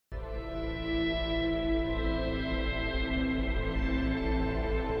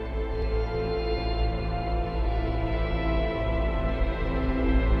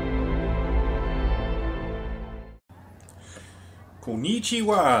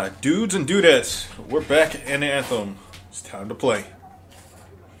Konnichiwa, dudes and dudettes. We're back in Anthem. It's time to play.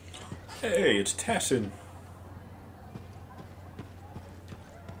 Hey, it's Tassin.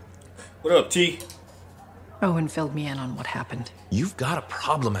 What up, T? Owen filled me in on what happened. You've got a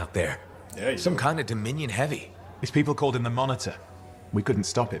problem out there. Yeah, Some kind of Dominion heavy. These people called him the Monitor. We couldn't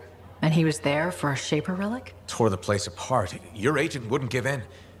stop him. And he was there for a Shaper relic? Tore the place apart. Your agent wouldn't give in.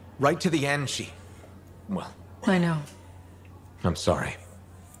 Right to the end, well, I know. I'm sorry.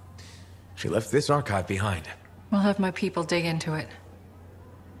 She left this archive behind. We'll have my people dig into it.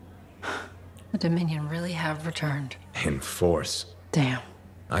 The Dominion really have returned. In force. Damn.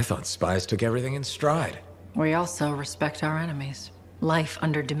 I thought spies took everything in stride. We also respect our enemies. Life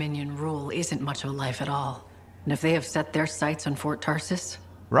under Dominion rule isn't much of a life at all. And if they have set their sights on Fort Tarsis...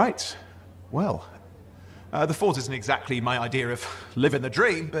 Right. Well, the fort isn't exactly my idea of living the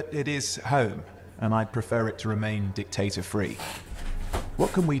dream, but it is home, and I'd prefer it to remain dictator-free.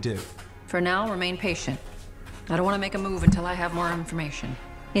 What can we do? For now, remain patient. I don't want to make a move until I have more information.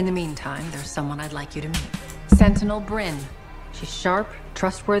 In the meantime, there's someone I'd like you to meet. Sentinel Bryn. She's sharp,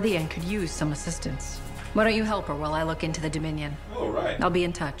 trustworthy, and could use some assistance. Why don't you help her while I look into the Dominion? All right. I'll be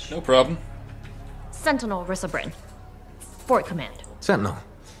in touch. No problem. Sentinel Rissa Bryn. Fort Command. Sentinel,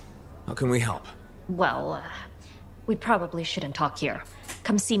 how can we help? Well, we probably shouldn't talk here.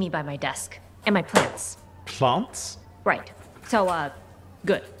 Come see me by my desk. And my plants. Plants? Right. So,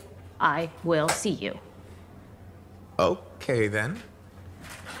 good. I will see you. Okay, then.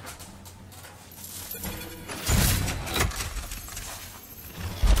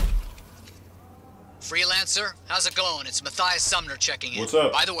 Freelancer, how's it going? It's Matthias Sumner checking in. What's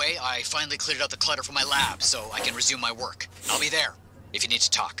up? By the way, I finally cleared out the clutter from my lab, so I can resume my work. I'll be there, if you need to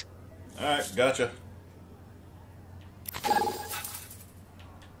talk. Alright, gotcha.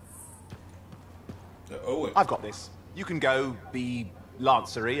 Owen. I've got this. You can go be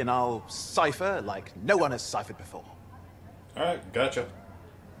Lancery, and I'll cipher like no one has ciphered before. Alright, gotcha.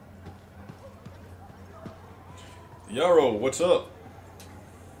 Yarrow, what's up?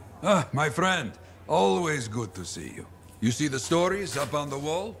 Ah, my friend. Always good to see you. You see the stories up on the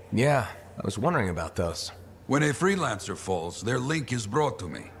wall? Yeah, I was wondering about those. When a freelancer falls, their link is brought to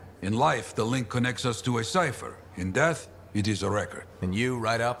me. In life, the link connects us to a cipher. In death, it is a record. And you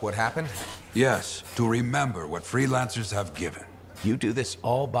write up what happened? Yes, to remember what freelancers have given. You do this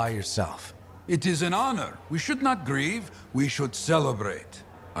all by yourself. It is an honor. We should not grieve, we should celebrate.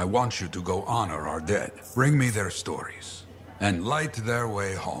 I want you to go honor our dead. Bring me their stories, and light their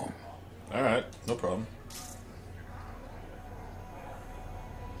way home. Alright, no problem.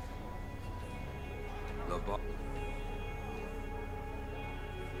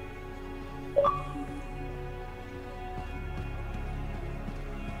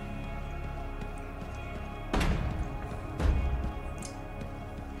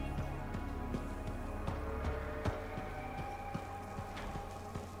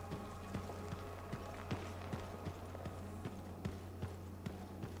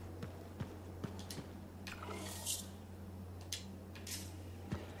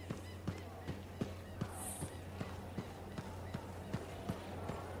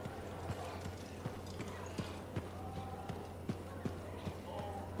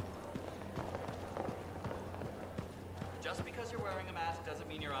 Just because you're wearing a mask doesn't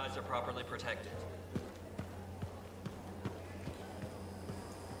mean your eyes are properly protected.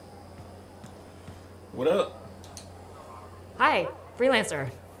 What up? Hi, Freelancer.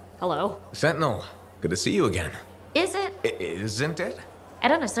 Hello. Sentinel, good to see you again. Is it? Isn't it? I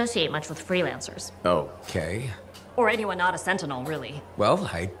don't associate much with freelancers. Okay. Or anyone not a Sentinel, really. Well,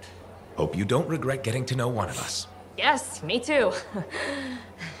 I hope you don't regret getting to know one of us. Yes, me too.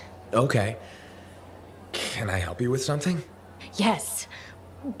 Okay. Can I help you with something? Yes.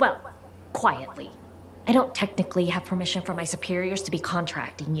 Well, quietly. I don't technically have permission from my superiors to be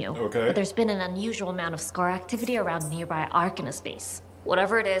contracting you. Okay. But there's been an unusual amount of Scar activity around nearby Arcanus base.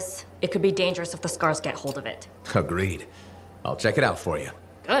 Whatever it is, it could be dangerous if the Scars get hold of it. Agreed. I'll check it out for you.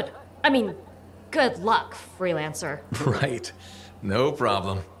 Good. I mean, good luck, Freelancer. Right. No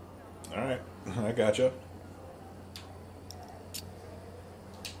problem. Alright, I gotcha.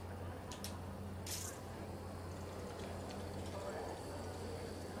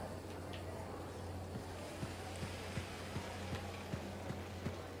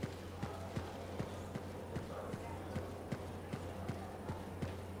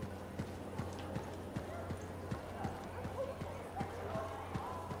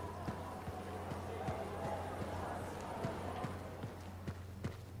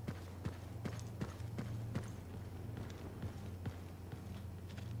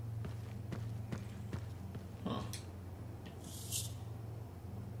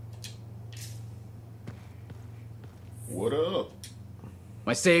 What up?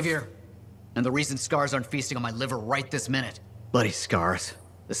 My savior. And the reason scars aren't feasting on my liver right this minute. Bloody scars.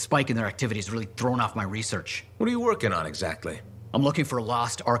 The spike in their activity has really thrown off my research. What are you working on exactly? I'm looking for a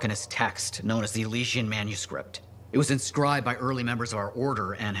lost Arcanist text known as the Elysian Manuscript. It was inscribed by early members of our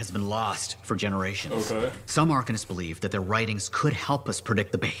order and has been lost for generations. Okay. Some Arcanists believe that their writings could help us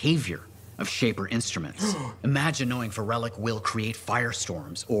predict the behavior of Shaper instruments. Imagine knowing if a relic will create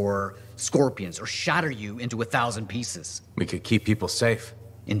firestorms, or scorpions, or shatter you into 1,000 pieces. We could keep people safe.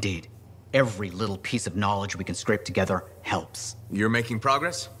 Indeed. Every little piece of knowledge we can scrape together helps. You're making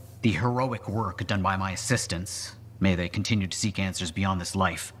progress? The heroic work done by my assistants, may they continue to seek answers beyond this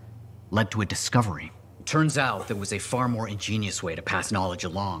life, led to a discovery. Turns out there was a far more ingenious way to pass knowledge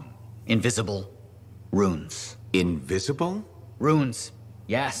along. Invisible runes. Invisible? Runes,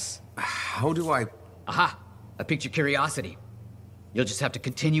 yes. How do I... Aha! I piqued your curiosity. You'll just have to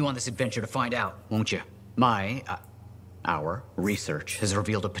continue on this adventure to find out, won't you? Our research has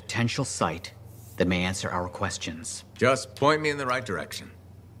revealed a potential site that may answer our questions. Just point me in the right direction.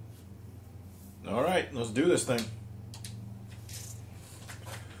 All right, let's do this thing.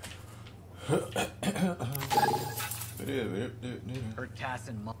 Heard Cass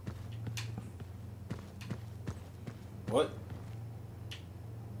and What?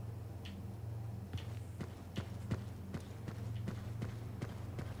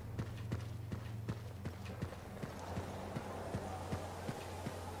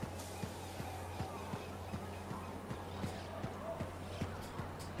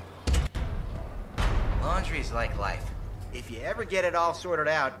 Laundry's like life. If you ever get it all sorted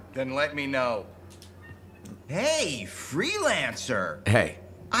out, then let me know. Hey, freelancer! Hey.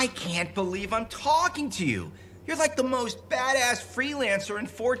 I can't believe I'm talking to you. You're like the most badass freelancer in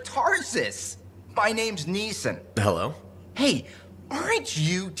Fort Tarsus. My name's Neeson. Hello? Hey, aren't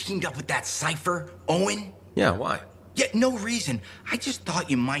you teamed up with that cipher, Owen? Yeah, why? Yeah, no reason. I just thought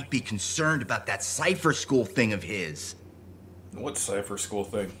you might be concerned about that cipher school thing of his. What cipher school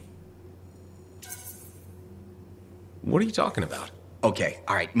thing? What are you talking about? Okay,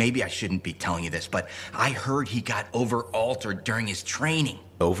 all right, maybe I shouldn't be telling you this, but I heard he got over-altered during his training.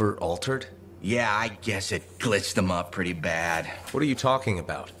 Over-altered? Yeah, I guess it glitched him up pretty bad. What are you talking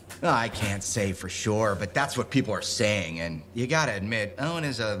about? I can't say for sure, but that's what people are saying, and you gotta admit, Owen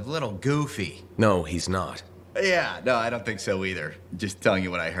is a little goofy. No, he's not. Yeah, no, I don't think so either. Just telling you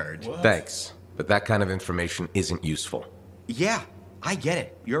what I heard. What? Thanks, but that kind of information isn't useful. Yeah, I get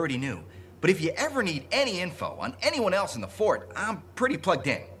it. You already knew. But if you ever need any info on anyone else in the fort, I'm pretty plugged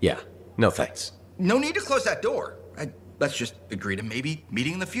in. Yeah, no thanks. No need to close that door. Let's just agree to maybe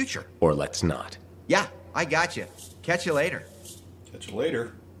meeting in the future. Or let's not. Yeah, I got you. Catch you later. Catch you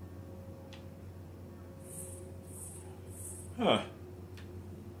later. Huh.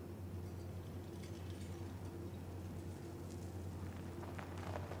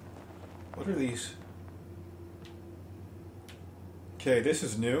 What are these? Okay, this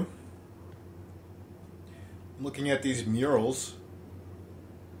is new. I'm looking at these murals.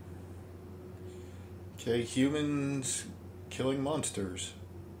 Okay, humans killing monsters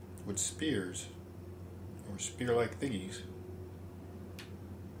with spears. Or spear-like thingies.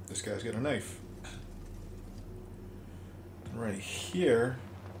 This guy's got a knife. And right here...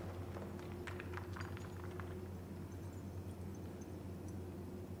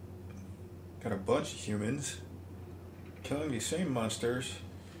 got a bunch of humans killing these same monsters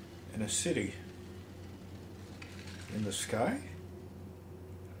in a city. In the sky?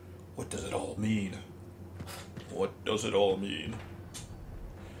 What does it all mean? What does it all mean?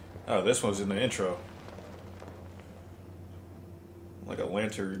 Oh, this one's in the intro. Like a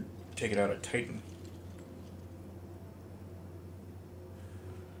lantern taken out of Titan.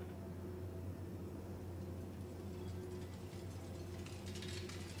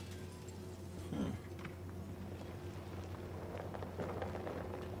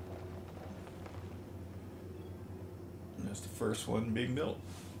 And that's the first one being built.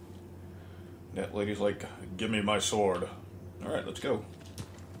 That lady's like, give me my sword. Alright, let's go.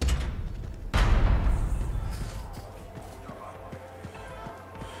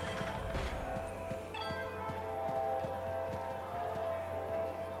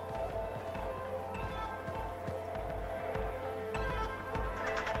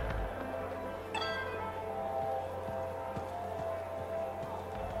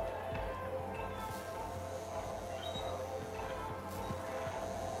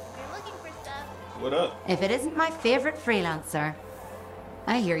 What up? If it isn't my favorite freelancer.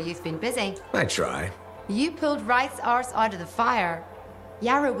 I hear you've been busy. I try. You pulled Wright's arse out of the fire.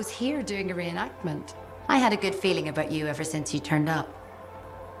 Yarrow was here doing a reenactment. I had a good feeling about you ever since you turned up.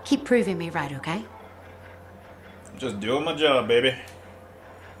 Keep proving me right, okay? Just doing my job, baby.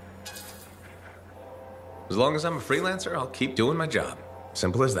 As long as I'm a freelancer, I'll keep doing my job.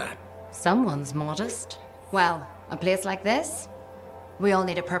 Simple as that. Someone's modest. Well, a place like this, we all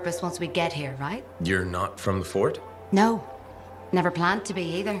need a purpose once we get here, right? You're not from the fort? No. Never planned to be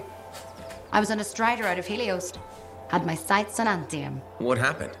either. I was on a strider out of Helios. Had my sights on Anthem. What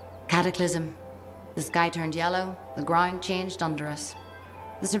happened? Cataclysm. The sky turned yellow, the ground changed under us.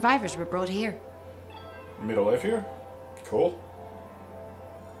 The survivors were brought here. Middle life here? Cool.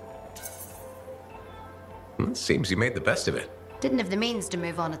 It seems you made the best of it. Didn't have the means to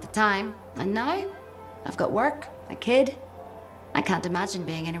move on at the time, and now I've got work, a kid. I can't imagine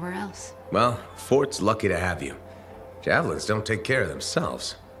being anywhere else. Well, Fort's lucky to have you. Javelins don't take care of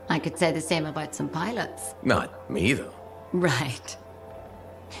themselves. I could say the same about some pilots. Not me, though. Right.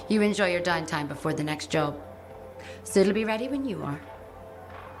 You enjoy your downtime before the next job. So it'll be ready when you are.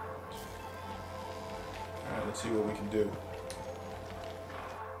 Alright, let's see what we can do.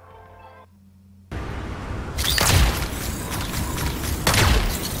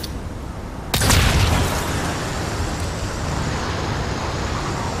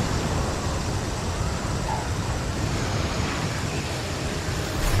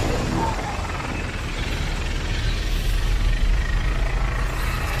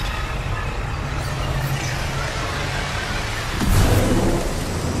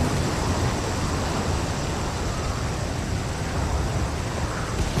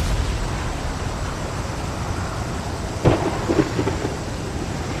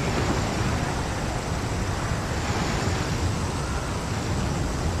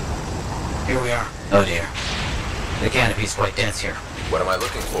 Here we are. Oh dear. The canopy's quite dense here. What am I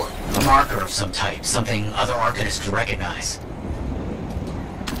looking for? A marker of some type, something other Arcanists could recognize.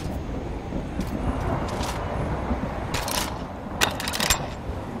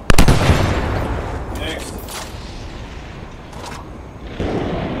 Next.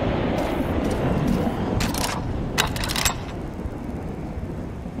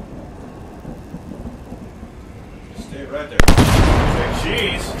 Stay right there. Say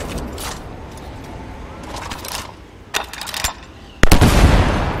cheese.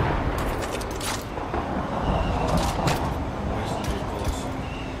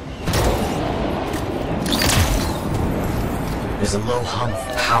 There's a low hum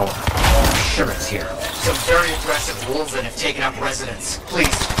of power. I'm sure it's here. Some very aggressive wolves that have taken up residence. Please,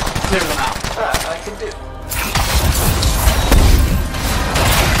 clear them out. I can do.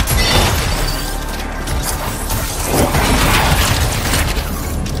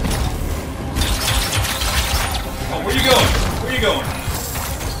 Oh, where you going? Where you going?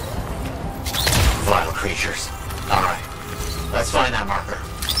 Vile creatures. Alright. Let's find that marker.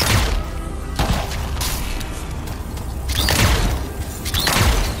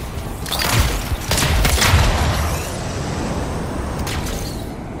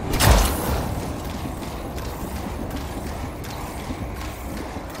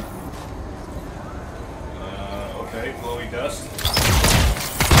 Okay, glowy dust.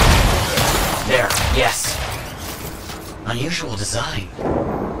 There, yes. Unusual design.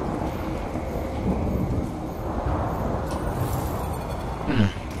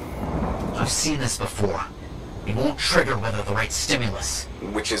 I've seen this before. It won't trigger whether the right stimulus.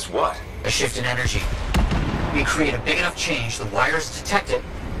 Which is what? A shift in energy. We create a big enough change, the wires detect it,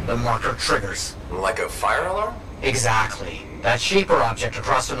 the marker triggers. Like a fire alarm? Exactly. That shaper object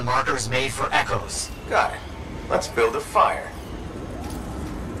across from the marker is made for echoes. Got it. Let's build a fire.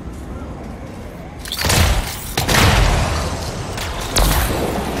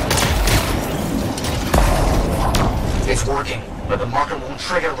 It's working, but the marker won't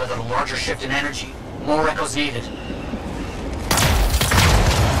trigger without a larger shift in energy. More echoes needed.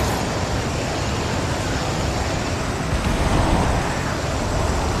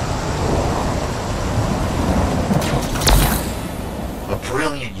 A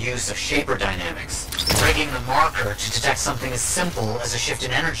brilliant use of shaper dynamics, rigging the marker to detect something as simple as a shift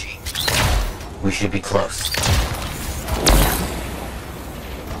in energy. We should be close.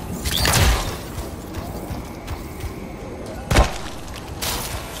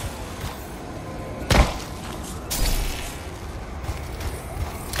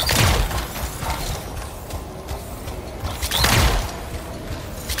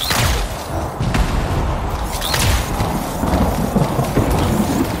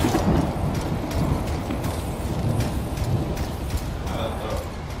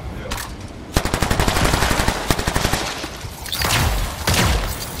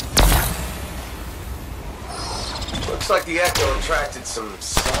 Looks like the echo attracted some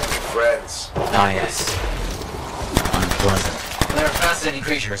slimy friends. Ah, yes. Unpleasant. They're fascinating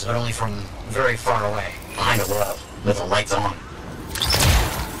creatures, but only from very far away. behind a wall, with the lights on.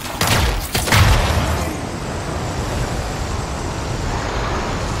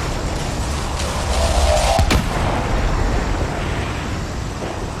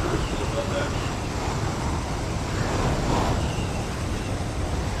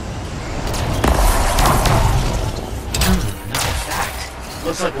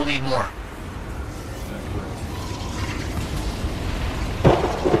 Looks like we'll need more.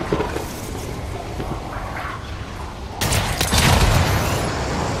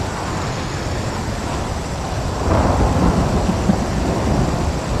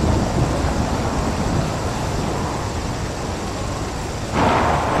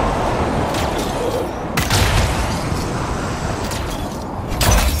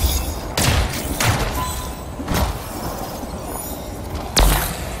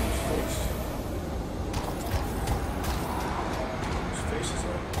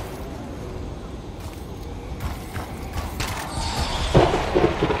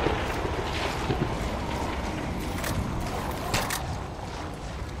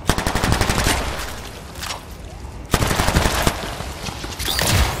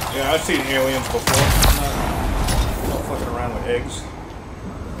 Yeah, I've seen aliens before. I'm not fucking around with eggs.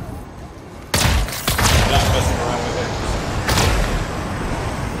 Not messing around with eggs.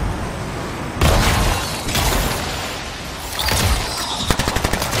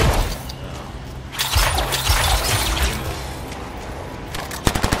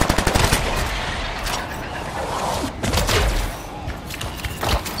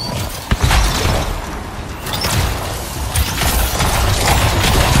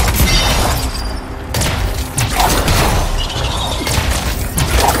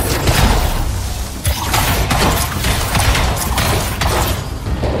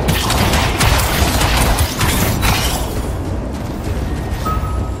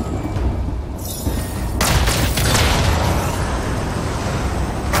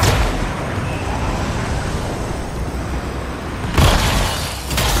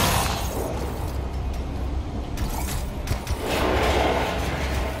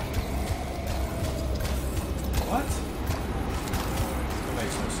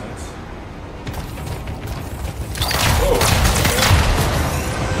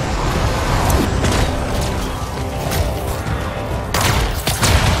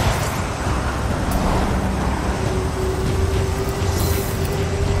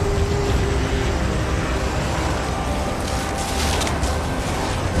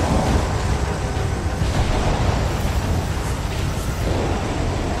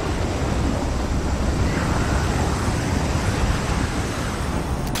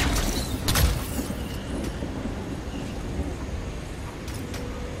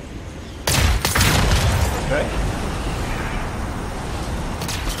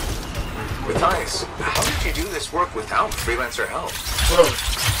 Matthias, how did you do this work without freelancer help? Slowly.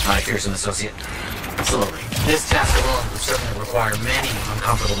 I fear some associate. Slowly. This task alone would certainly require many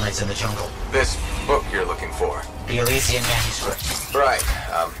uncomfortable nights in the jungle. This book you're looking for? The Elysian manuscript. Right.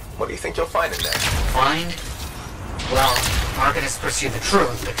 What do you think you'll find in there? Find? Well, Arcanists pursue the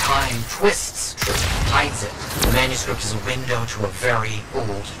truth, but time twists truth, hides it. The manuscript is a window to a very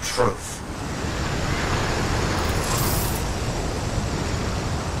old truth.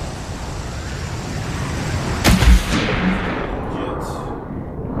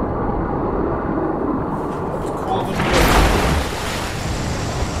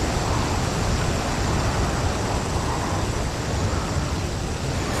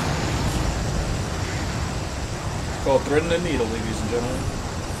 Called threading the needle, ladies and gentlemen.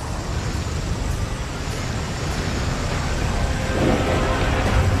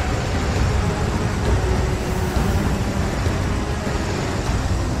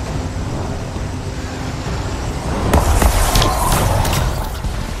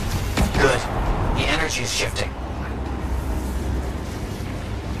 Good. The energy is shifting.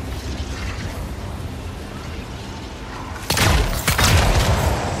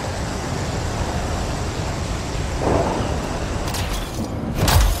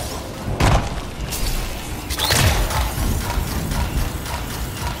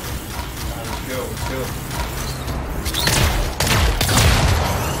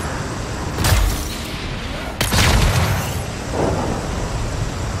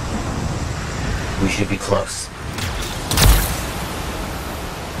 We should be close.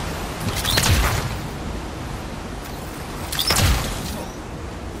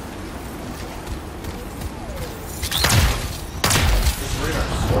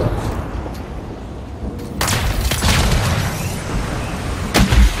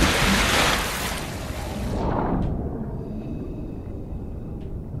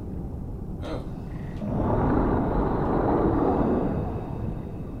 Oh.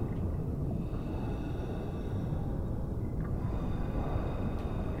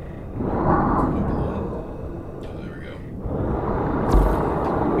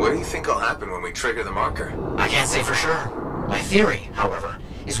 What do you think will happen when we trigger the marker? I can't say for sure. My theory, however,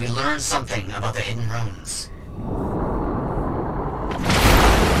 is we learn something about the hidden runes.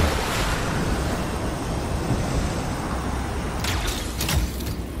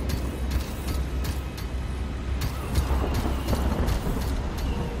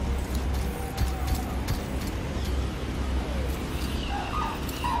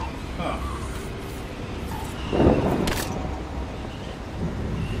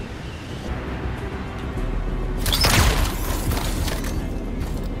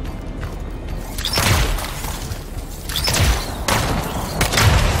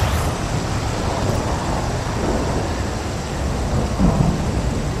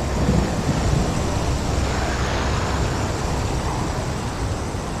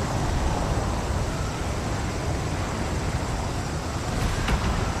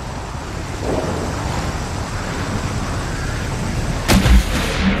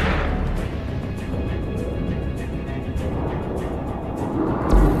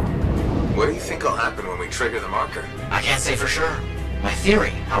 Trigger the marker. I can't say for sure. My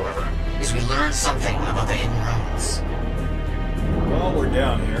theory, however, is we learn something about the hidden runes. Well, we're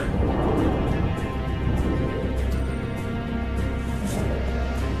down here.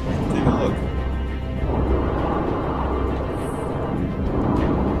 Take a look.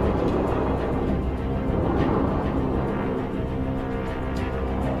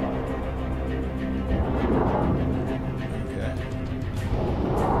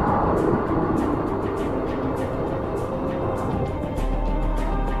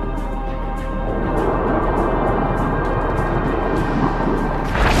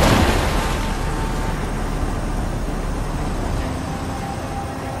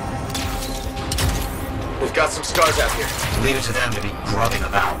 Some scars out here. Leave it to them to be grubbing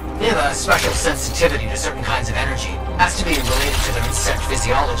about. They have a special sensitivity to certain kinds of energy. Has to be related to their insect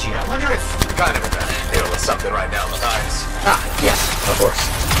physiology. I wonder if... Kind of dealing with something right now in the eyes. Ah, yes, of course.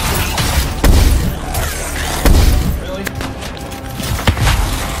 Really?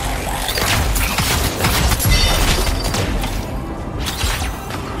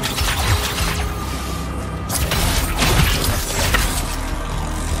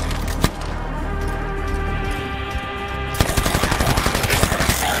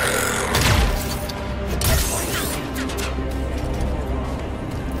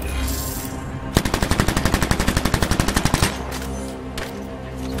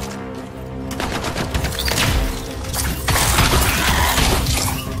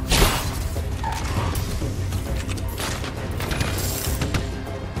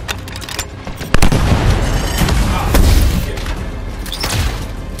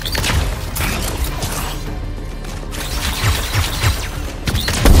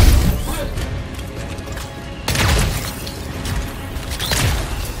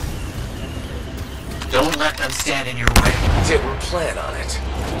 Don't let them stand in your way. Didn't plan on it.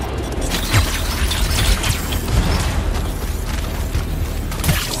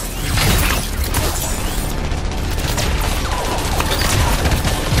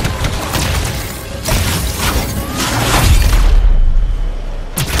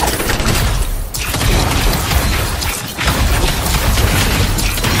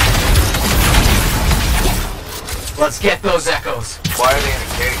 Let's get those echoes. Why are they in a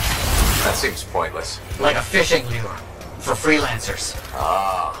cage? That seems pointless. Like a fishing lure. For freelancers.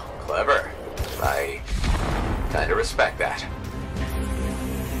 Ah, clever. I kinda respect that.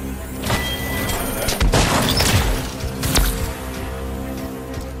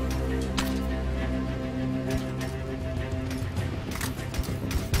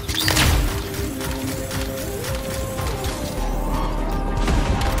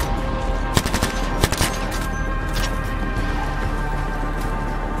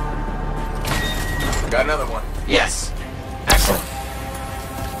 Got another one. Yes. Excellent.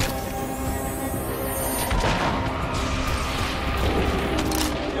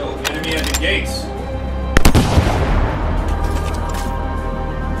 Yo, enemy at the gates.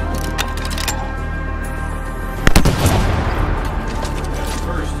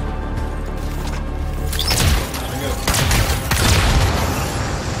 First. There we go.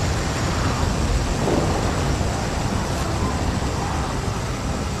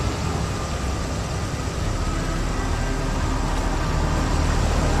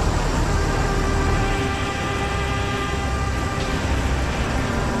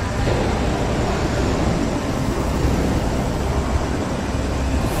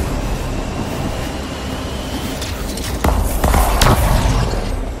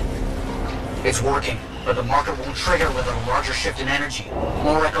 It's working, but the marker won't trigger without a larger shift in energy.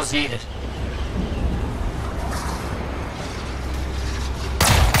 More echoes needed.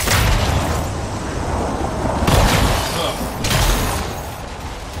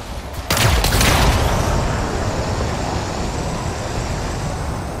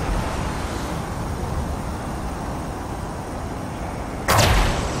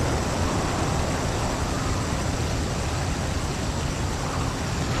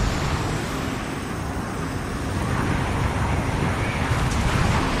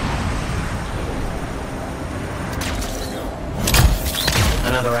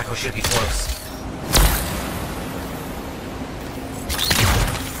 Another echo should be close.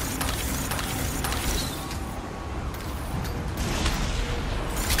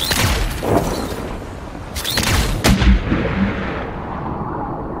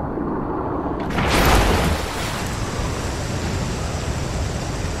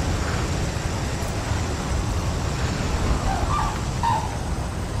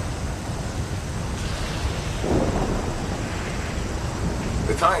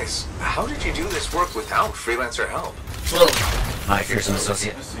 Matthias, how did you do this work without freelancer help? Slowly, my fearsome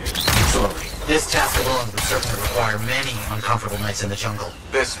associate. Slowly. This task alone would certainly require many uncomfortable nights in the jungle.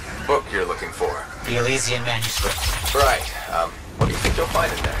 This book you're looking for? The Elysian manuscript. Right. What do you think you'll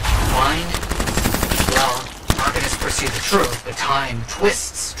find in there? Find? Well, arcanists perceive the truth, but time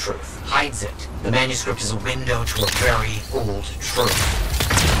twists truth, hides it. The manuscript is a window to a very old truth.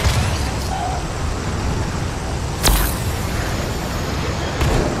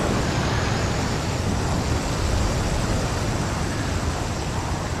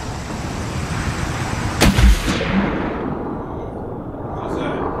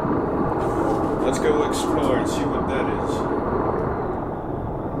 Let's go explore and see what that is.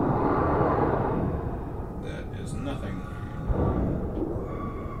 That is nothing.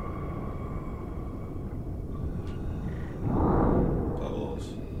 Bubbles.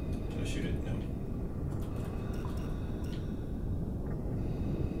 Can I shoot it? No.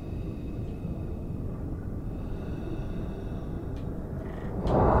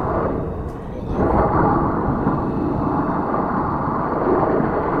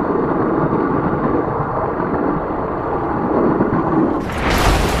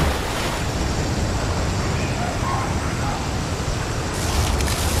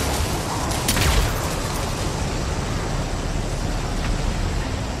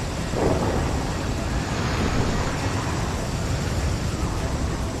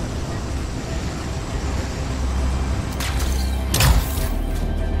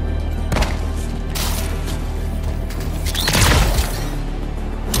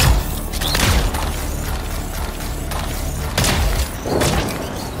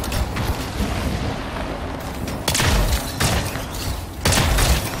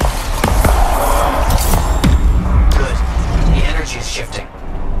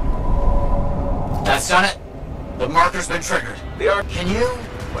 That's done it. The marker's been triggered. Can you?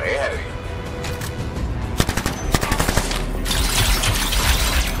 Way ahead of you.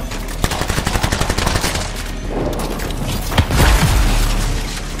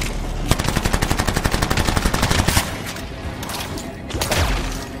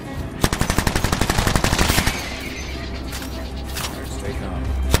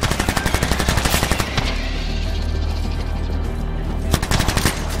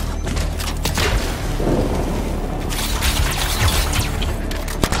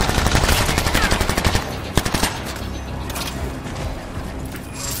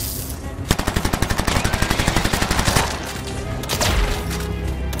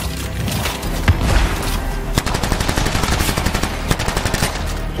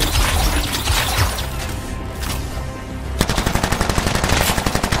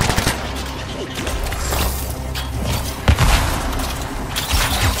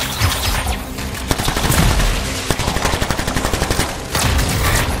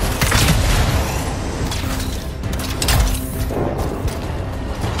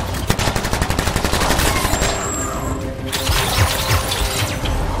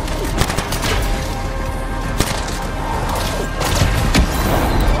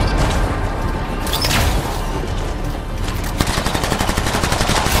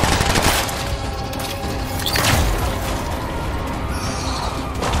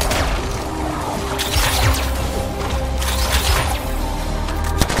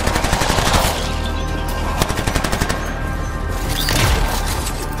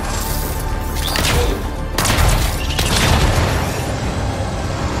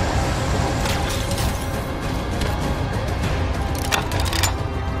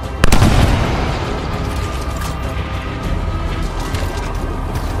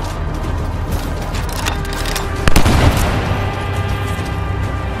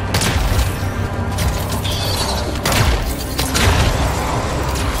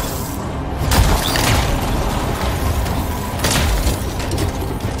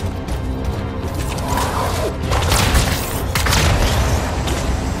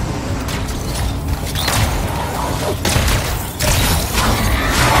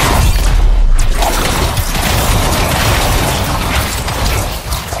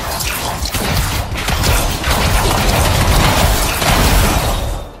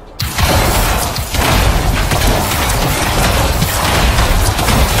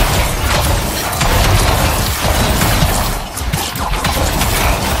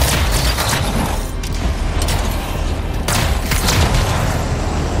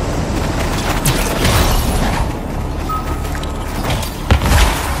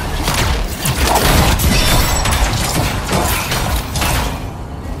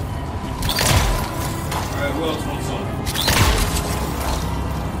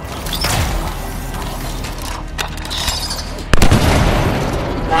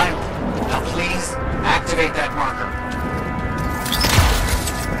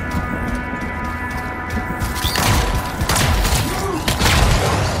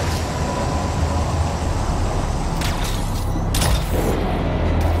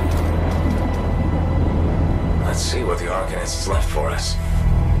 what the Arcanists left for us.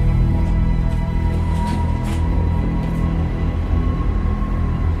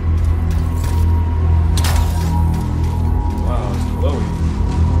 Wow, it's glowy.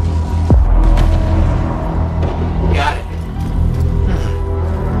 Got it.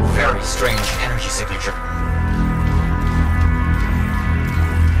 Very strange energy signature.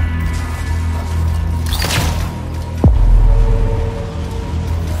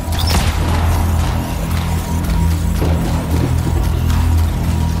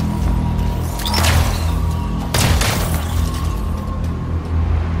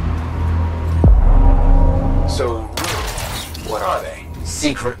 So, what are they?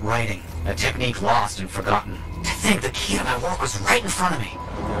 Secret writing. A technique lost and forgotten. To think the key to my work was right in front of me.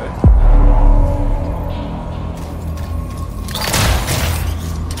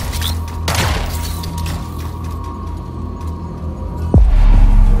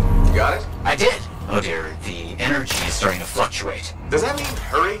 You got it? I did. Oh dear, the energy is starting to fluctuate. Does that mean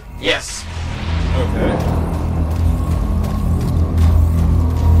hurry? Yes. Okay.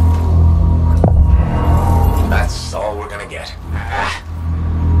 That's all we're gonna get.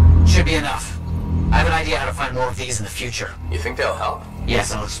 Should be enough. I have an idea how to find more of these in the future. You think they'll help?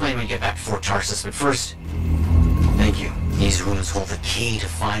 Yes, I'll explain when we get back to Fort Tarsus, but first... Thank you. These runes hold the key to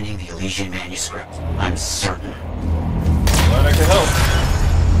finding the Elysian manuscript. I'm certain. Glad I could help.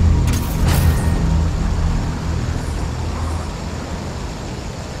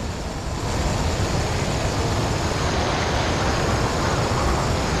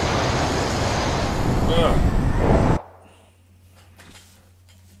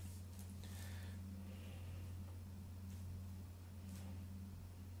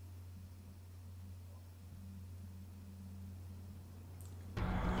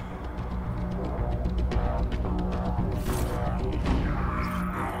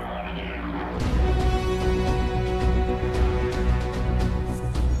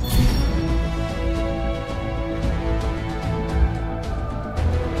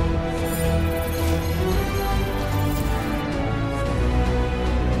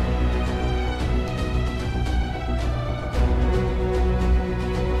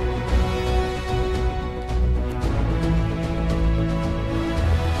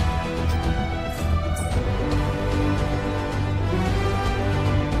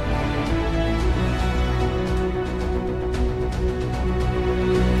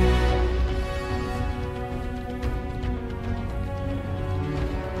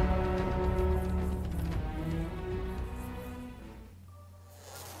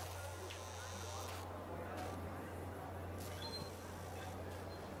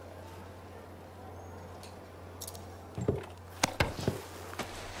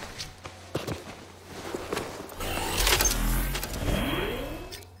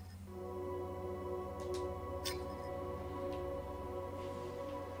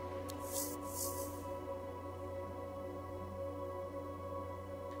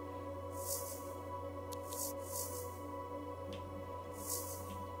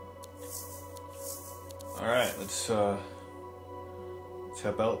 Alright, let's help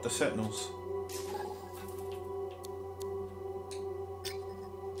out the Sentinels.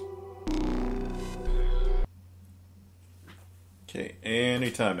 Okay,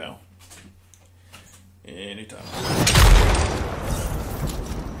 anytime now. Anytime.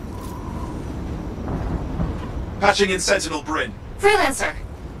 Patching in Sentinel Bryn. Freelancer.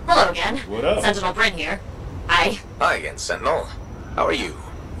 Hello again. What up? Sentinel Bryn here. Hi. Hi again, Sentinel. How are you?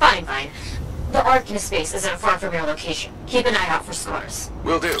 Fine, fine. The Arcanist space isn't far from your location. Keep an eye out for scars.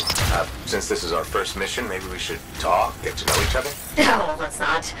 Will do. Since this is our first mission, maybe we should talk, get to know each other? No, let's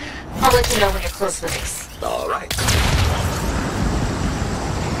not. I'll let you know when you're close to the base. All right.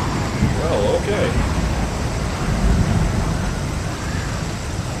 Well, okay.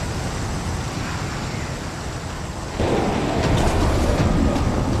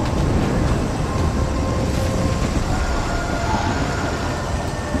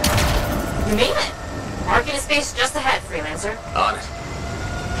 You made it. Arcanist space just ahead, Freelancer. On it.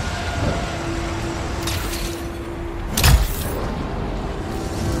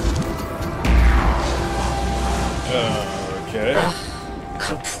 Okay.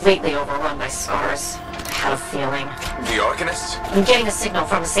 Completely overrun by scars. I had a feeling. The Arcanists? I'm getting a signal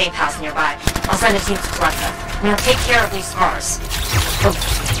from the safe house nearby. I'll send a team to collect them. Now take care of these scars. Oh,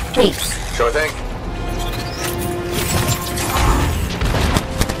 please. Sure thing.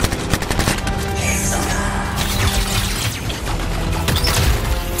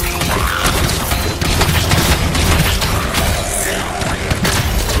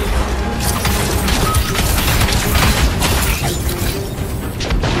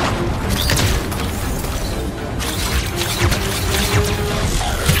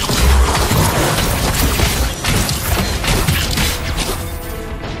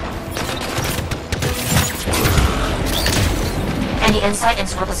 insight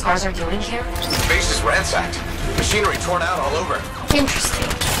into what the scars are doing here? The base is ransacked. Machinery torn out all over. Interesting.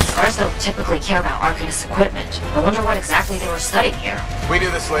 Scars don't typically care about Arcanist equipment. I wonder what exactly they were studying here. We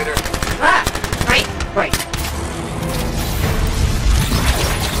do this later. Ah! Great, great.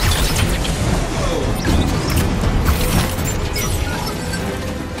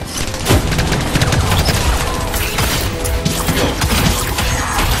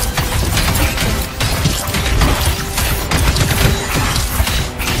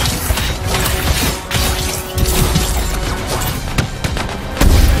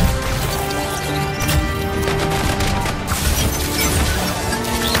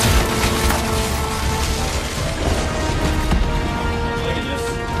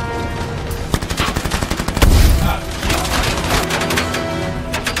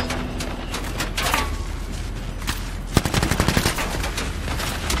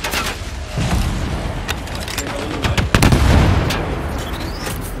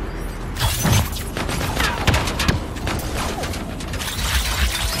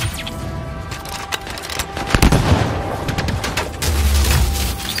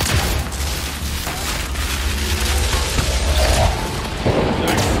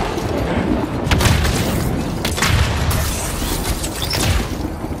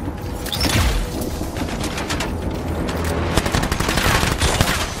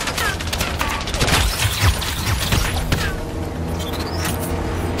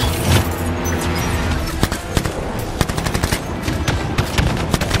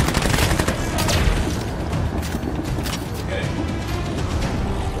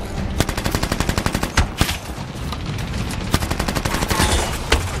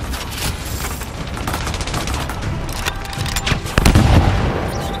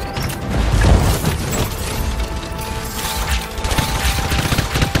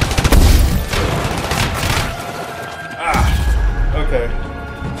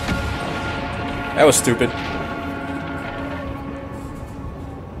 That was stupid.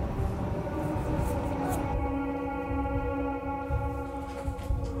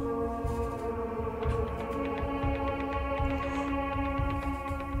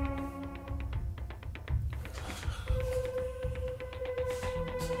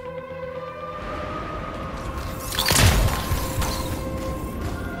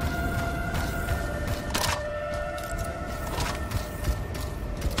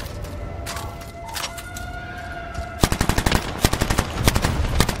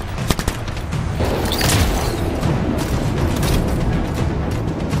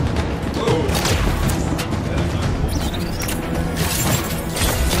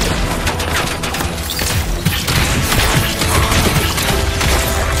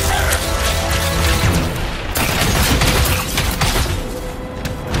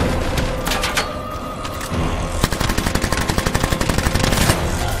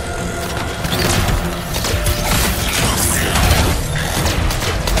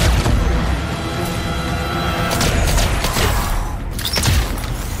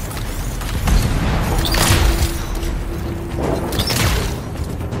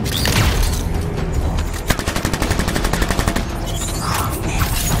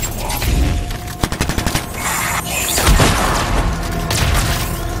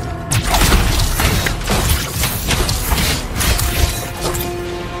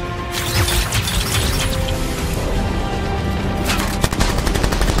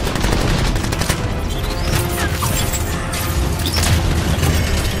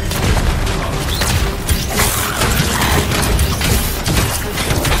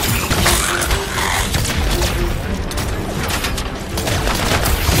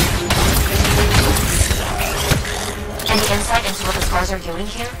 Are doing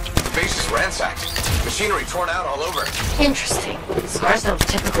here? The base is ransacked. Machinery torn out all over. Interesting. Scars don't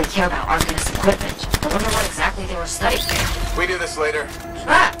typically care about Arcanist equipment. I wonder what exactly they were studying here. We do this later.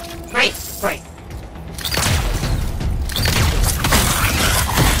 Ah! Great, great.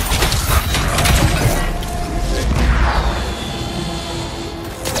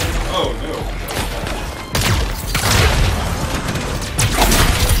 Oh no.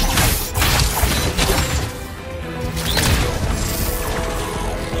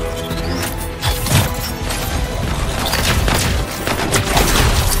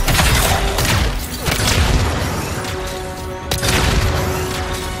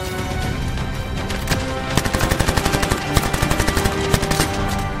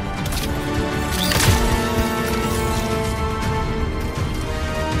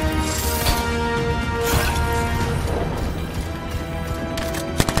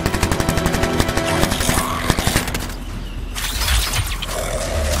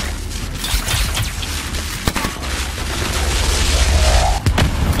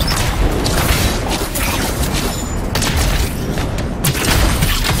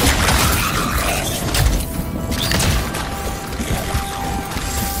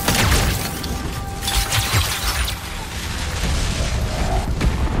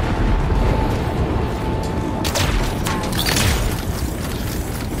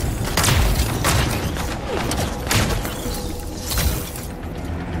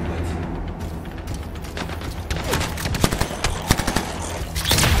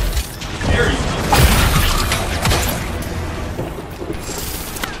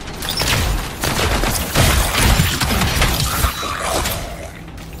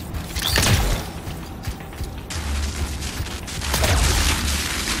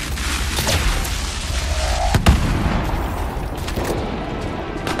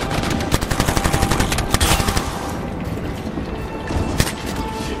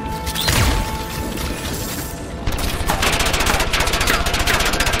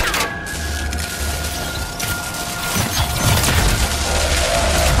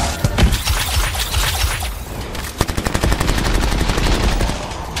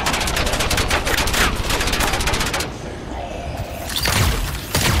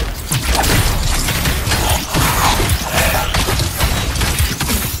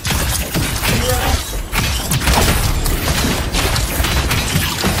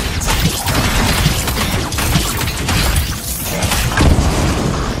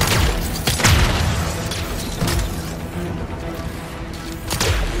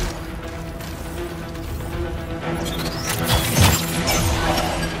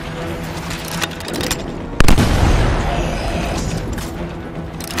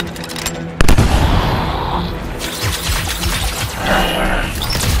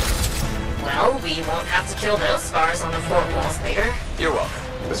 kill those scars on the four walls later. You're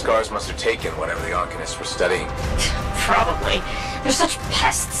welcome. The scars must have taken whatever the Arcanists were studying. Probably. They're such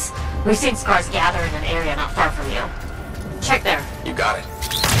pests. We've seen scars gather in an area not far from you. Check there. You got it.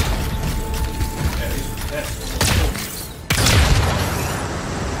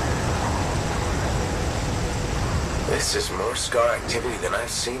 This is more scar activity than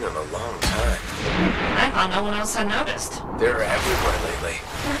I've seen in a long time. I thought no one else had noticed. They're everywhere lately.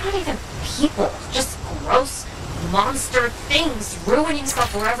 They're not even people. Just gross monster things ruining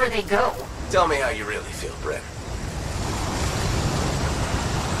stuff wherever they go. Tell me how you really feel, Brent.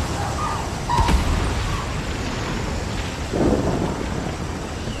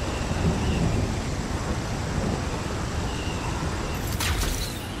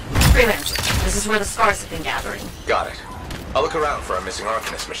 Freelancer, this is where the scars have been gathering. Got it. I'll look around for our missing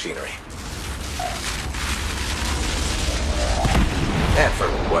Arcanist machinery. And for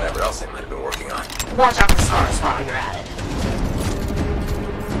whatever else they might have been working on. Watch out for scars while you're at it.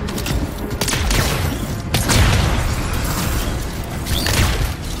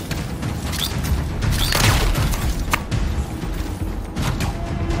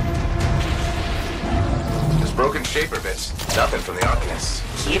 Just broken shaper bits. Nothing from the Arcanists.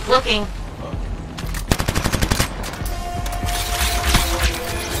 Keep looking.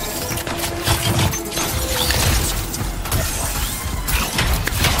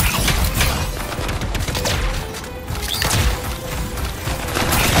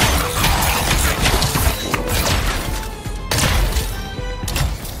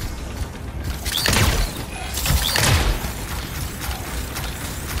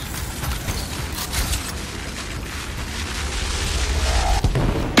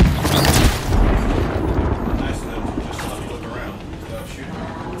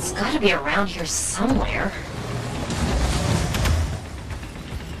 Be around here somewhere.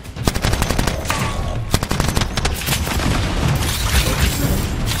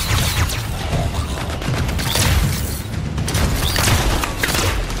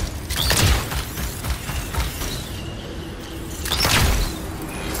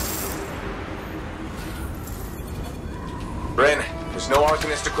 Bryn, there's no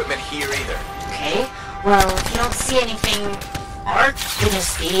Arcanist equipment here either. Okay, well, if you don't see anything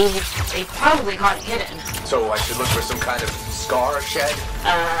Arcanist-y, they probably got it hidden. So I should look for some kind of scar shed?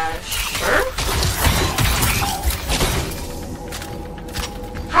 Sure?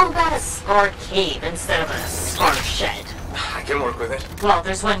 How about a scar cave instead of a scar shed? I can work with it. Well,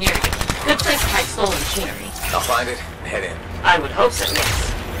 there's one near you. Good place to hide stolen machinery. I'll find it and head in. I would hope so, yes.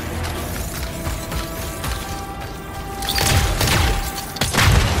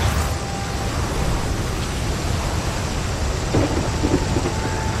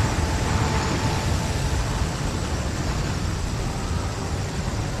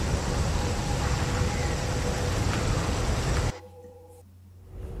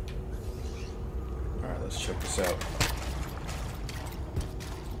 Check this out.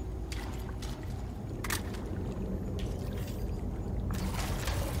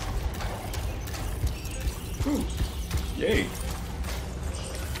 Ooh, yay.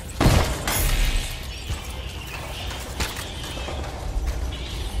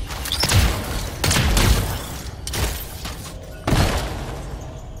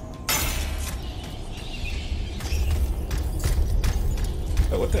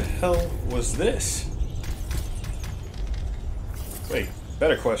 Oh, what the hell was this? Wait,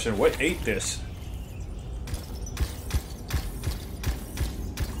 better question, what ate this?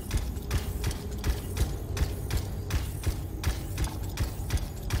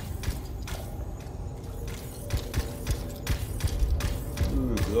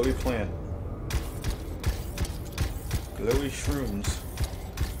 Ooh, glowy plant. Glowy shrooms.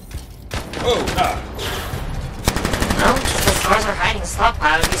 Oh, ah! Well, if the scars are hiding a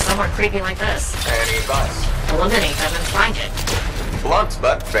stockpile, it'd be somewhere creepy like this. Any advice? Eliminate them and find it. Blunt,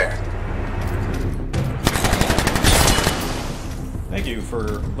 but fair. Thank you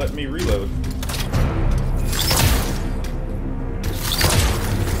for letting me reload.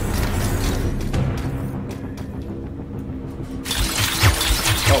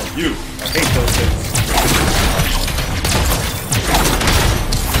 Oh, you! I hate those things.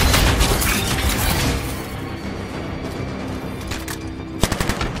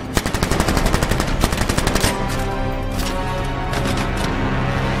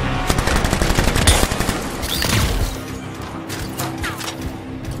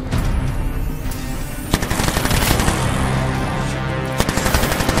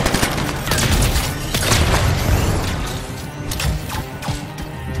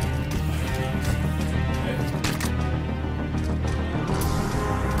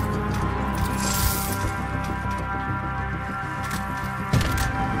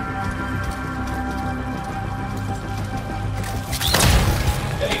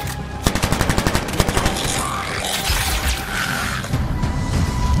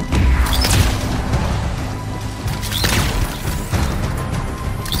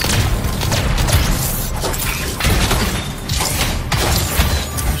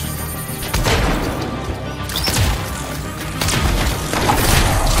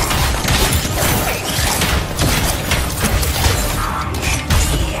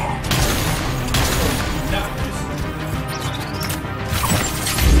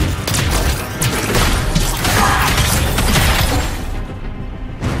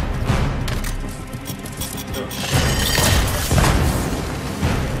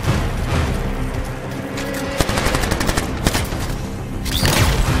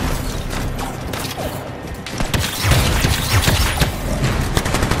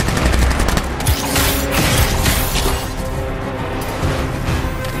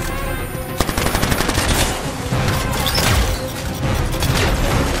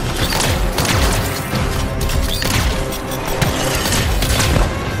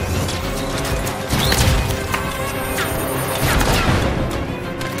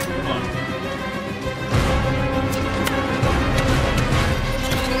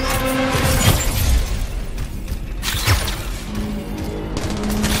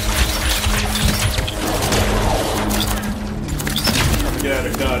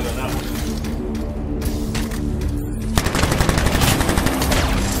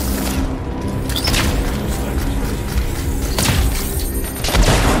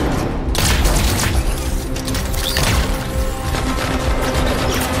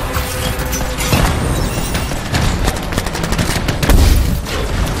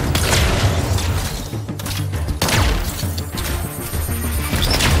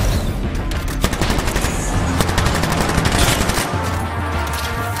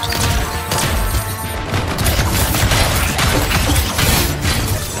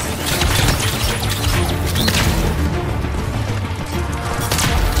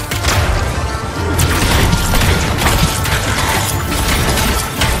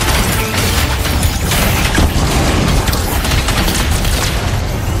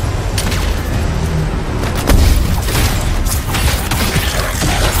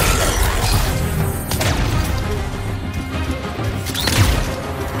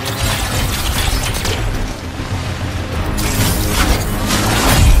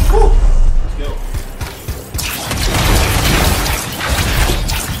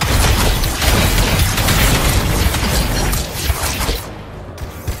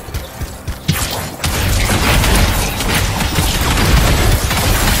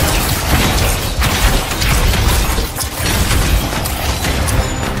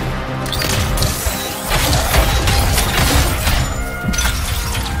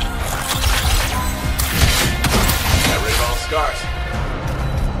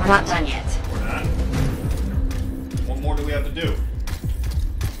 We're not done yet. We're not. What more do we have to do?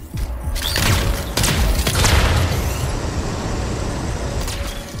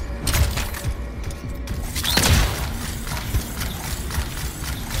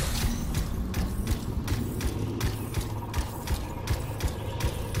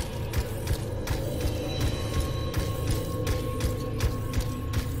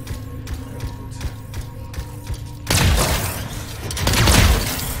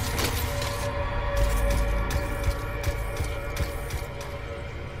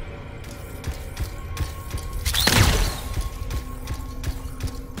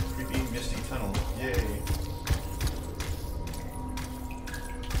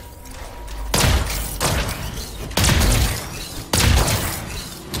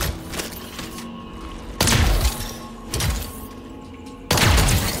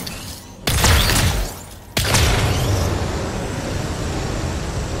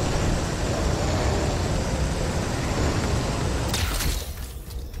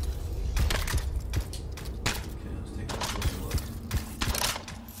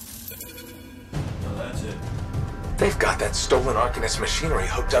 They've got that stolen Arcanist machinery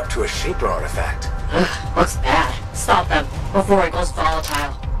hooked up to a Shaper artifact. Ugh, looks bad. Stop them before it goes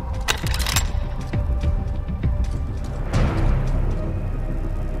volatile.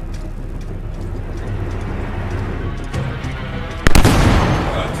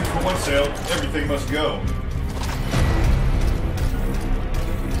 Two for one sale. Everything must go.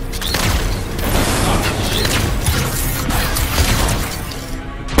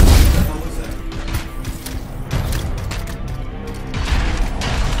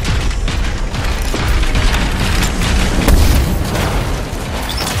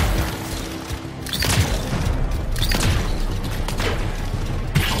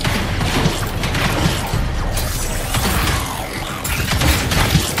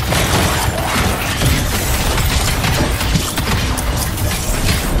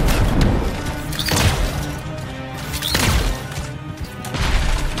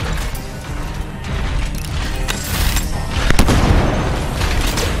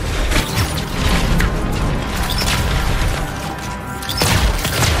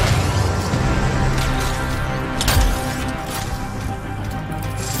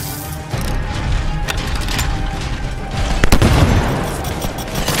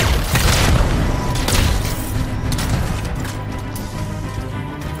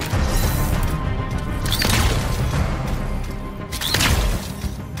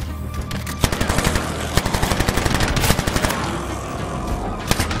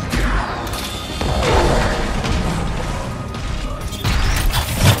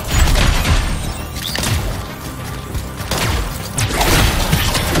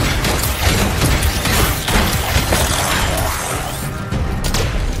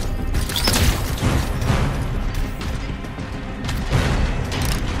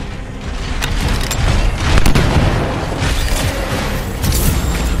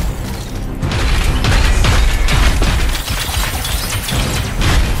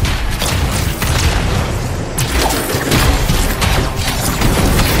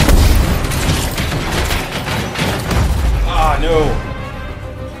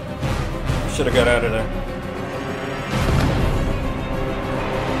 Should have got out of there.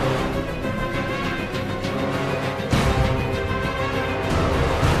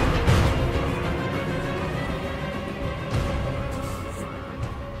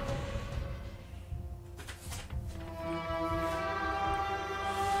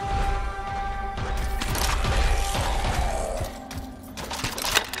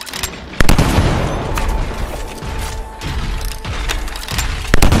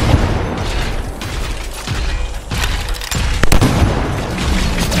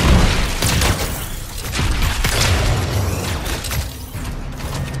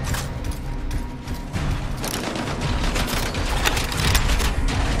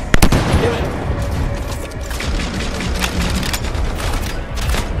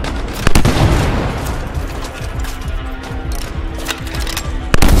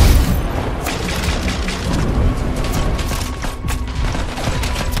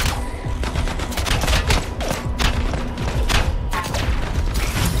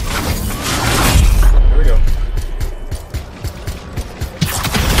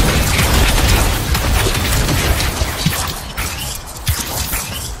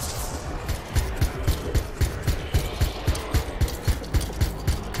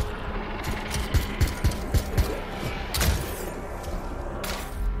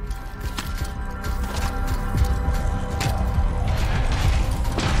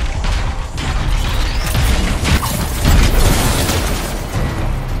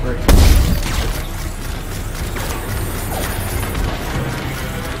 Whatever.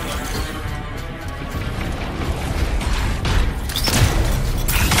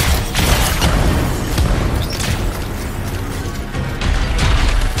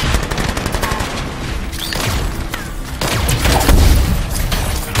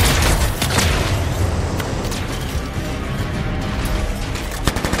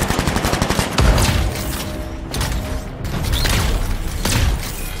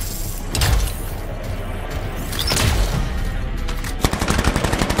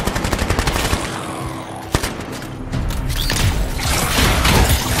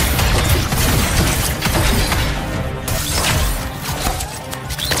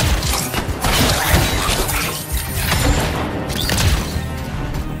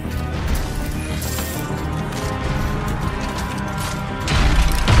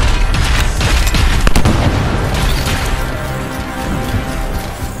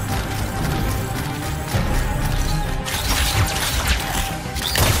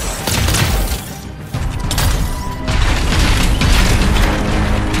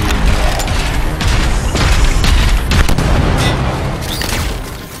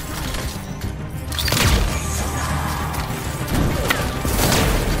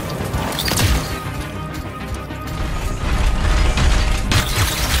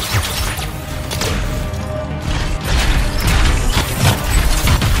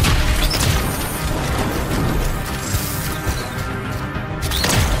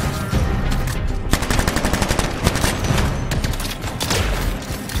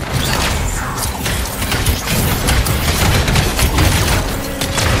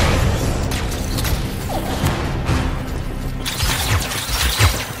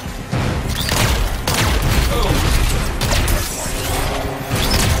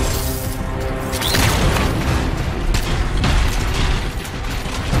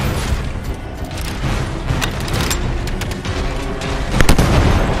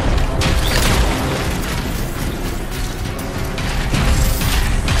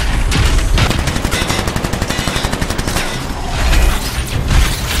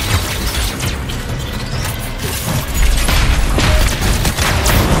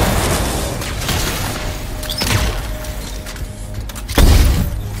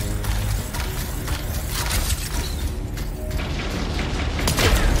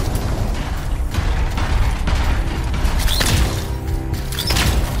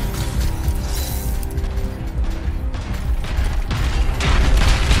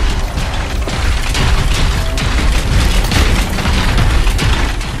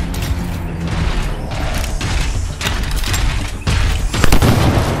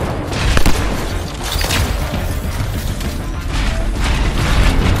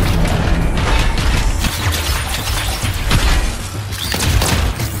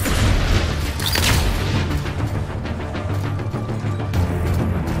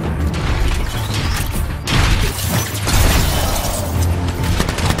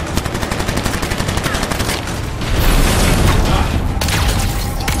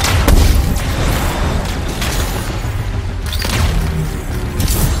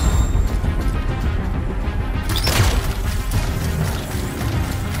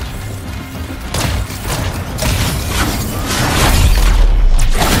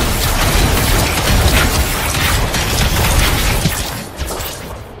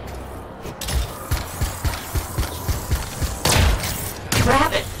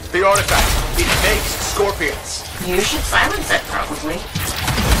 The artifact. It makes scorpions. You should silence it, probably.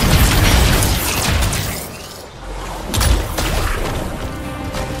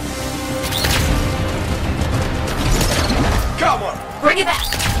 Come on! Bring it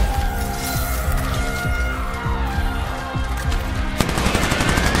back!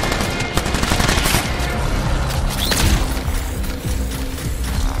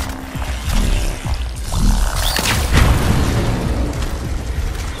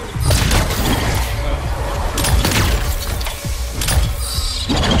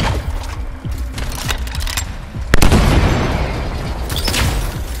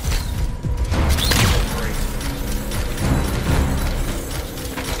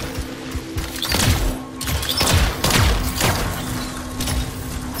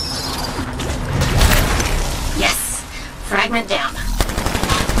 Fragment down.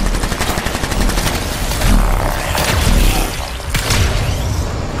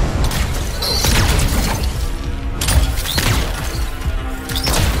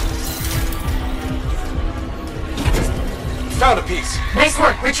 Found a piece. Nice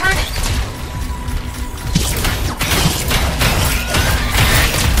work. Return it.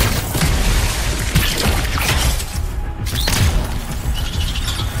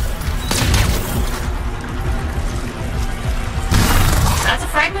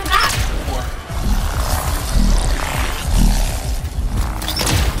 fragment that?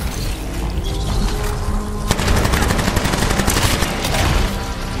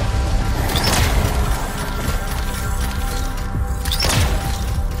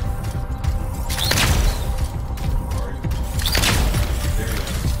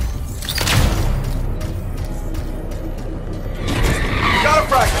 Got a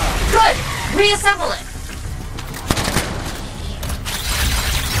fragment! Good! Reassemble it!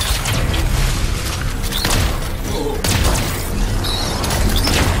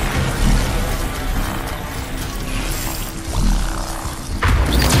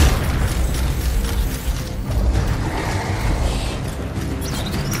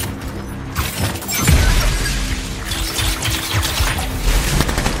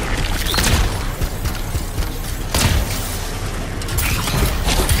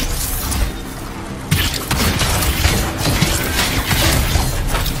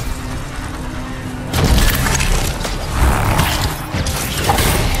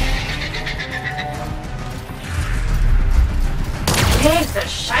 The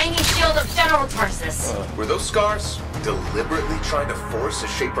shiny shield of General Tarsus. Were those scars deliberately trying to force a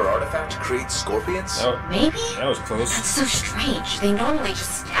Shaper artifact to create scorpions? Maybe? That was close. That's so strange. They normally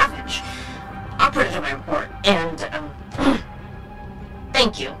just scavenge. I'll put it in my report. And,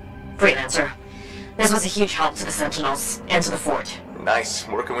 thank you, Freelancer. This was a huge help to the Sentinels and to the fort. Nice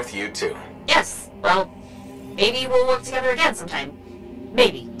working with you too. Yes, well, maybe we'll work together again sometime.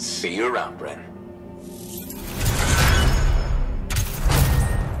 Maybe. See you around, Bren.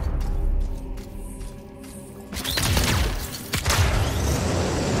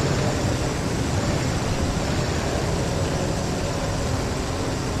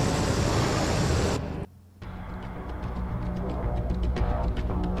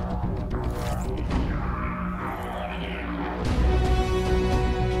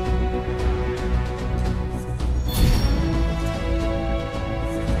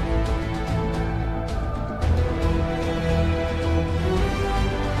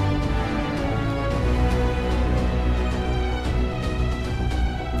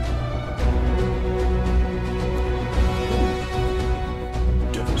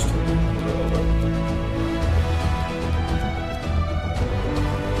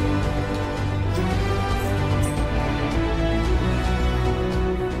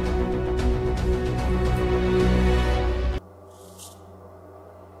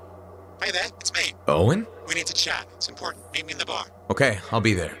 Hey there, it's me. Owen? We need to chat. It's important. Meet me in the bar. Okay, I'll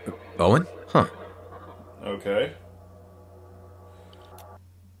be there. Owen? Huh. Okay.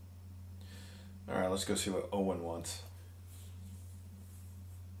 Alright, let's go see what Owen wants.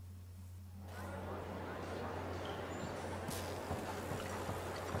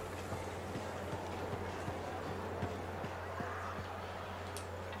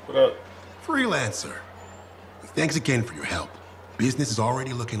 What up? Freelancer. Thanks again for your help. Business is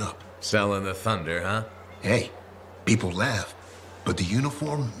already looking up. Selling the thunder, huh? Hey, people laugh, but the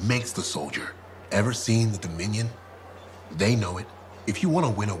uniform makes the soldier. Ever seen the Dominion? They know it. If you want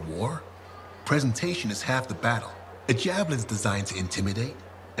to win a war, presentation is half the battle. A javelin's designed to intimidate,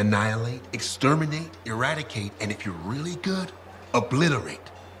 annihilate, exterminate, eradicate, and if you're really good, obliterate.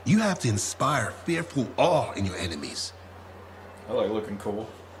 You have to inspire fearful awe in your enemies. I like looking cool.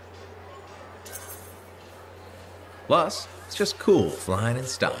 Plus, it's just cool flying in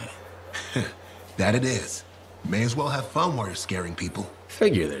style. That it is. May as well have fun while you're scaring people.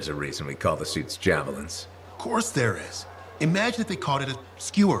 Figure there's a reason we call the suits javelins. Of course there is. Imagine if they called it a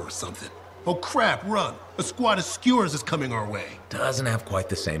skewer or something. Oh crap, run! A squad of skewers is coming our way. Doesn't have quite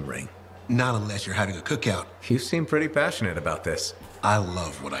the same ring. Not unless you're having a cookout. You seem pretty passionate about this. I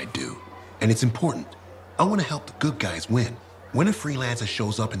love what I do. And it's important. I want to help the good guys win. When a freelancer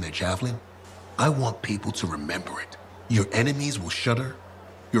shows up in their javelin, I want people to remember it. Your enemies will shudder.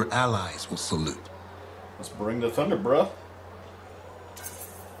 Your allies will salute. Let's bring the thunder, bruh.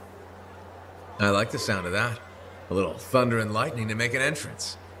 I like the sound of that. A little thunder and lightning to make an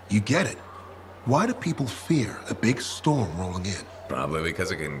entrance. You get it. Why do people fear a big storm rolling in? Probably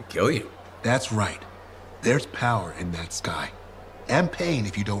because it can kill you. That's right. There's power in that sky. And pain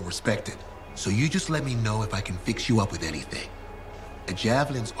if you don't respect it. So you just let me know if I can fix you up with anything. A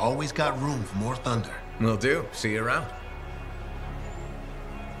javelin's always got room for more thunder. Will do. See you around.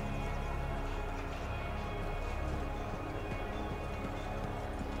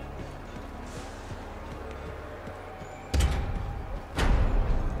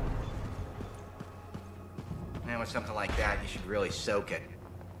 Man, with something like that, you should really soak it.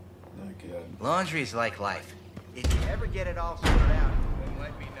 Okay. Laundry's like life. If you ever get it all sorted out, then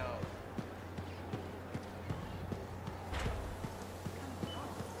let me know.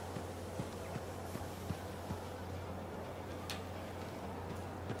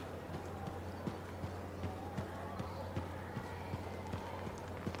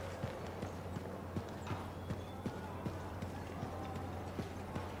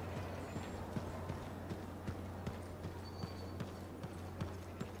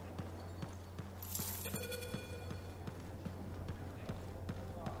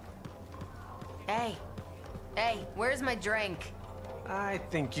 Hey. Hey, where's my drink? I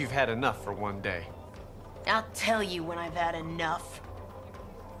think you've had enough for one day. I'll tell you when I've had enough.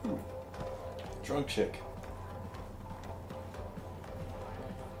 Drunk chick.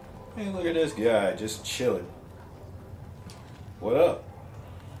 Hey, look at this guy just chilling. What up?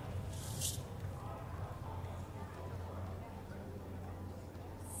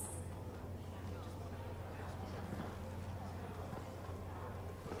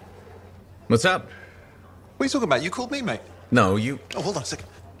 What's up? What are you talking about? You called me, mate. No, you... Oh, hold on a second.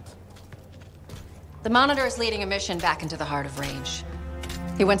 The Monitor is leading a mission back into the Heart of Rage.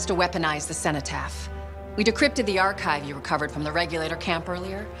 He wants to weaponize the Cenotaph. We decrypted the archive you recovered from the Regulator camp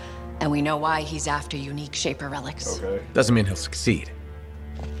earlier, and we know why he's after unique Shaper relics. Okay. Doesn't mean he'll succeed.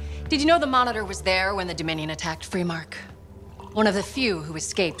 Did you know the Monitor was there when the Dominion attacked Freemark? One of the few who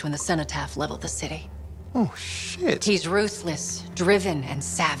escaped when the Cenotaph leveled the city. Oh, shit. He's ruthless, driven, and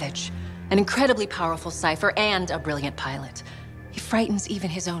savage. An incredibly powerful cipher and a brilliant pilot. He frightens even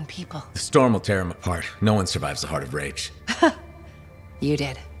his own people. The storm will tear him apart. No one survives the Heart of Rage. You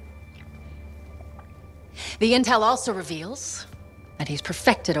did. The intel also reveals that he's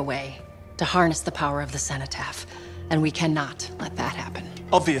perfected a way to harness the power of the Cenotaph, and we cannot let that happen.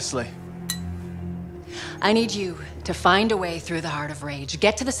 Obviously. I need you to find a way through the Heart of Rage,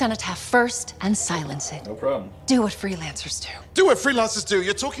 get to the Cenotaph first, and silence it. No problem. Do what freelancers do. Do what freelancers do.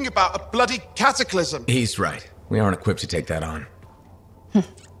 You're talking about a bloody cataclysm. He's right. We aren't equipped to take that on.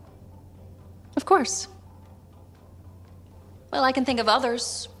 Of course. Well, I can think of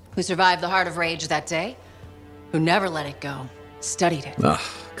others who survived the Heart of Rage that day, who never let it go, studied it. Ugh,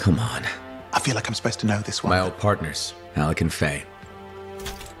 come on. I feel like I'm supposed to know this one. My old partners, Alec and Faye.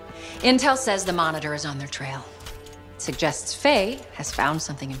 Intel says the Monitor is on their trail. It suggests Faye has found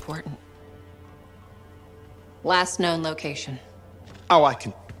something important. Last known location. Oh, I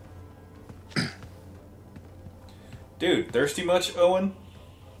can... Dude, thirsty much, Owen?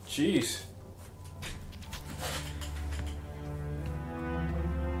 Jeez.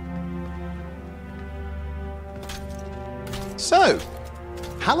 So,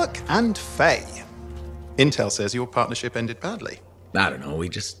 Halleck and Faye. Intel says your partnership ended badly. I don't know, we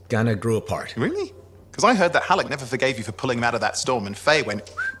just kinda grew apart. Really? Because I heard that Halleck never forgave you for pulling him out of that storm, and Faye went...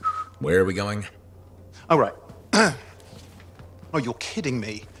 Where are we going? Oh, right. Oh, you're kidding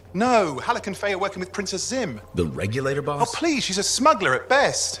me. No, Halleck and Faye are working with Princess Zim. The Regulator boss? Oh, please, she's a smuggler at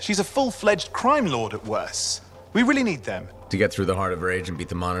best. She's a full-fledged crime lord at worst. We really need them. To get through the Heart of Rage and beat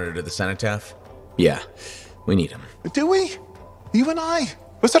the Monitor to the Cenotaph? Yeah, we need them. Do we? You and I?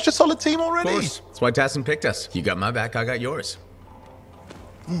 We're such a solid team already. Of course. That's why Tassin picked us. You got my back, I got yours.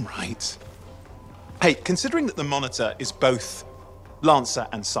 All right. Hey, considering that the Monitor is both Lancer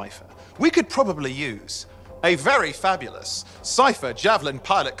and Cypher, we could probably use a very fabulous Cypher Javelin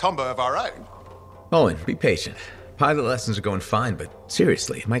pilot combo of our own. Owen, be patient. Pilot lessons are going fine, but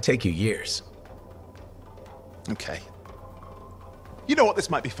seriously, it might take you years. Okay. You know what? This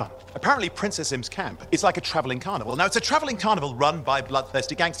might be fun. Apparently, Princess Zim's camp is like a traveling carnival. Now, it's a traveling carnival run by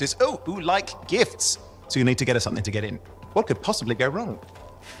bloodthirsty gangsters, who like gifts. So you need to get us something to get in. What could possibly go wrong?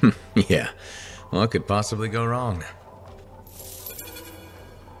 Yeah. What could possibly go wrong?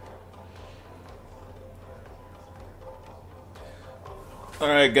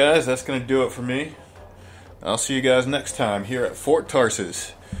 Alright guys, that's going to do it for me. I'll see you guys next time here at Fort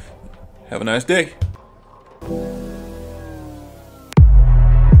Tarsus. Have a nice day.